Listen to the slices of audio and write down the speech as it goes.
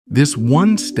This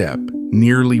one step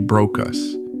nearly broke us,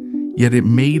 yet it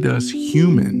made us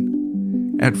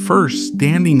human. At first,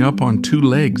 standing up on two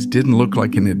legs didn't look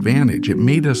like an advantage. It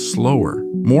made us slower,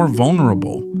 more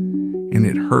vulnerable, and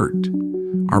it hurt.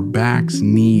 Our backs,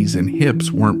 knees, and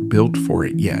hips weren't built for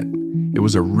it yet. It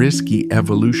was a risky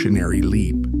evolutionary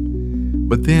leap.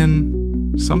 But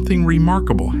then, something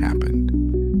remarkable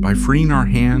happened. By freeing our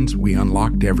hands, we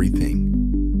unlocked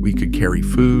everything. We could carry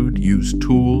food, use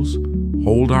tools,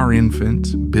 hold our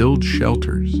infants, build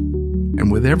shelters.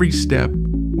 And with every step,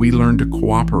 we learned to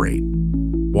cooperate.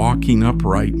 Walking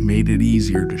upright made it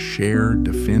easier to share,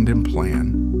 defend, and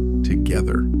plan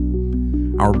together.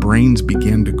 Our brains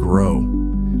began to grow,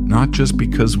 not just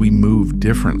because we moved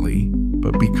differently,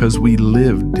 but because we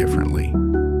lived differently.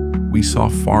 We saw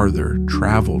farther,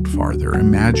 traveled farther,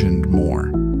 imagined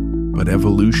more. But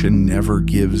evolution never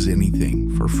gives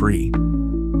anything for free.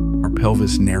 Our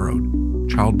pelvis narrowed,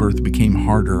 childbirth became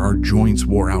harder, our joints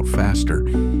wore out faster,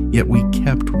 yet we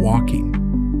kept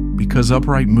walking. Because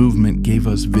upright movement gave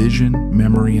us vision,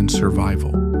 memory, and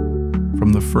survival.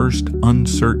 From the first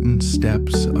uncertain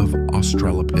steps of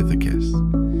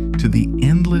Australopithecus to the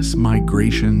endless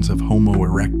migrations of Homo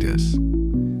erectus,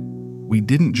 we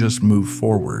didn't just move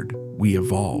forward, we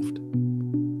evolved.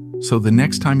 So the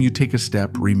next time you take a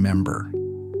step, remember,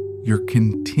 you're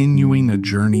continuing a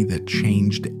journey that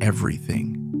changed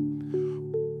everything.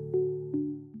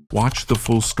 Watch the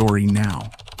full story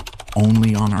now,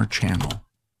 only on our channel.